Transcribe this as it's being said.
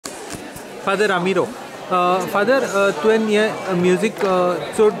Father Ramiro. Father, तुवें ये music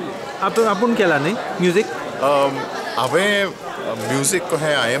so आपण केला नहीं music? हांवें music को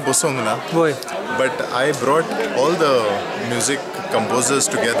है हांवें बसोंक ना. वय. But I brought all the music composers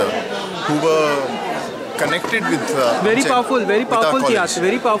together who were connected with very powerful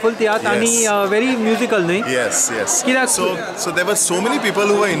theatre and very musical, nahi? Yes. So there were so many people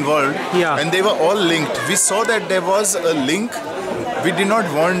who were involved, and they were all linked. We saw that there was a link. We did not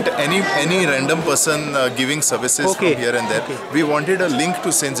want any random person giving services from here and there. We wanted a link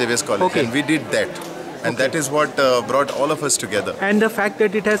to St. Xavier's College, and we did that. And that is what brought all of us together. And the fact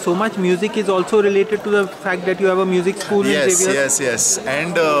that it has so much music is also related to the fact that you have a music school in Xavier. Yes.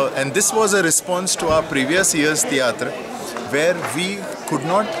 And this was a response to our previous year's theatre, where we could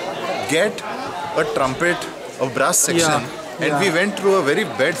not get a trumpet or brass section, and we went through a very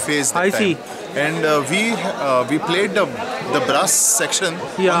bad phase that time. And we played the brass section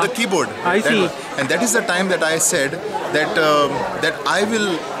on the keyboard. And that is the time that I said that that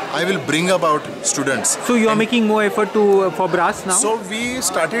I will bring about students. So you are making more effort for brass now? So we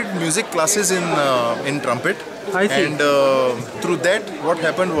started music classes in trumpet. And through that, what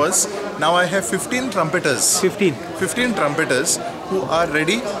happened was, now I have 15 trumpeters. 15 trumpeters who are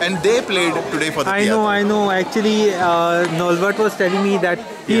ready, and they played today for the theatre. I know. Actually, Nolbert was telling me that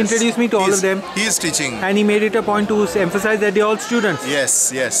he introduced me to all of them. He is teaching. And he made it a point to emphasize that they are all students.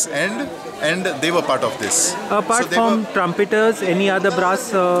 Yes. And they were part of this. Apart from trumpeters, any other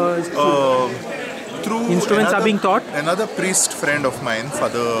brass instruments are being taught? Another priest friend of mine,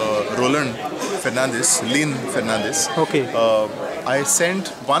 Father Lin Fernandez. I sent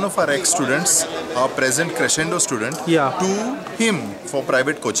one of our ex-students, our present crescendo student, to him for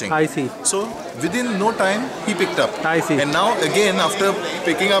private coaching. I see. So within no time, he picked up. I see. And now again, after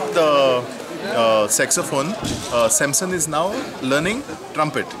picking up the saxophone, Samson is now learning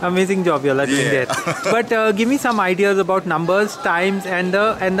trumpet. Amazing job you're learning there. But give me some ideas about numbers, times, and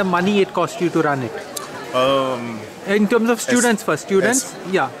the money it cost you to run it. In terms of students first.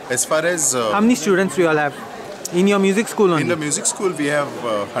 As far as... how many students do you all have? In your music school only? In the music school, we have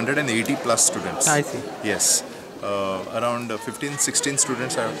 180 plus students. I see. Yes. Around 15-16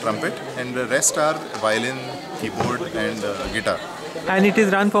 students are trumpet, and the rest are violin, keyboard, and guitar. And it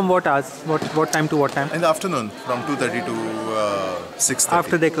is run from what hours? What time to what time? In the afternoon, from 2:30 to 6:30.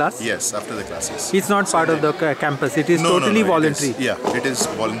 After the class? Yes, after the classes. It's not part of the campus. It is totally voluntary. It is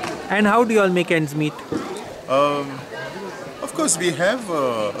voluntary. And how do you all make ends meet? Of course, we have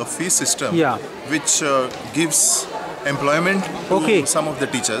a fee system which gives employment to some of the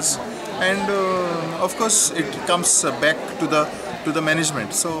teachers, and of course, it comes back to the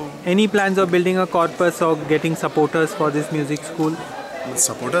management. So, any plans of building a corpus or getting supporters for this music school?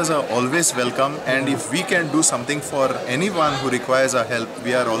 Supporters are always welcome, and if we can do something for anyone who requires our help,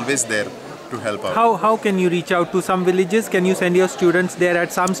 we are always there to help out. How can you reach out to some villages? Can you send your students there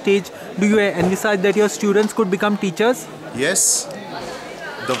at some stage? Do you envisage that your students could become teachers? Yes.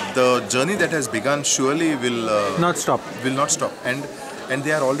 The journey that has begun surely will not stop. And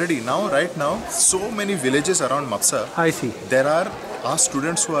they are already right now, so many villages around Mapusa. I see. There are our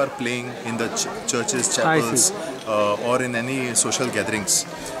students who are playing in the churches, chapels, or in any social gatherings.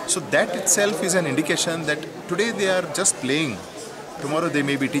 So that itself is an indication that today they are just playing. Tomorrow they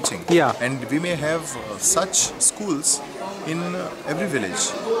may be teaching. And we may have such schools in every village.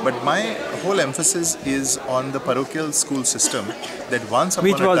 But my whole emphasis is on the parochial school system that once upon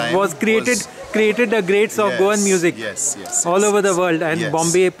a time was created the greats of Goan music all over the world, and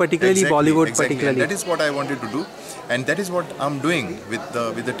Bombay particularly, Bollywood particularly. And that is what I wanted to do, and that is what I'm doing with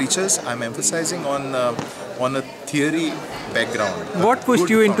the teachers. I'm emphasizing on a theory background. What pushed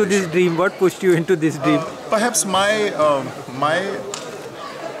you into this dream? Perhaps my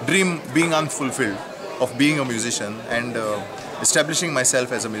dream being unfulfilled of being a musician and establishing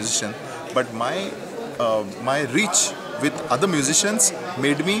myself as a musician, but my reach with other musicians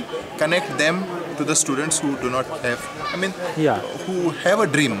made me connect them to the students who do not have, who have a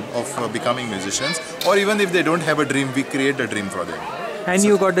dream of becoming musicians, or even if they don't have a dream, we create a dream for them. And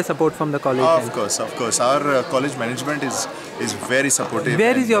you got the support from the college? Of course. Our college management is very supportive.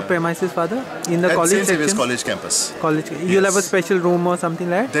 Where is your premises, Father? In the at college St. Xavier's section? College campus. You'll have a special room or something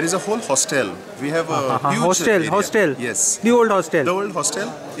like that? There is a whole hostel. We have a huge hostel. Yes. The old hostel. The old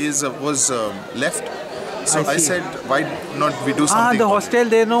hostel was left. So I said, why not we do something? The hostel,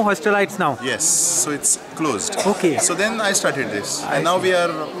 there are no hostelites now. Yes, so it's closed. Okay. So then I started this. And now we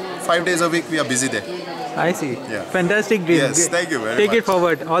are 5 days a week, we are busy there. I see. Fantastic dream. Yes, thank you very much. Take it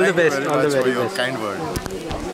forward. All the best. Thank you very much for your kind word.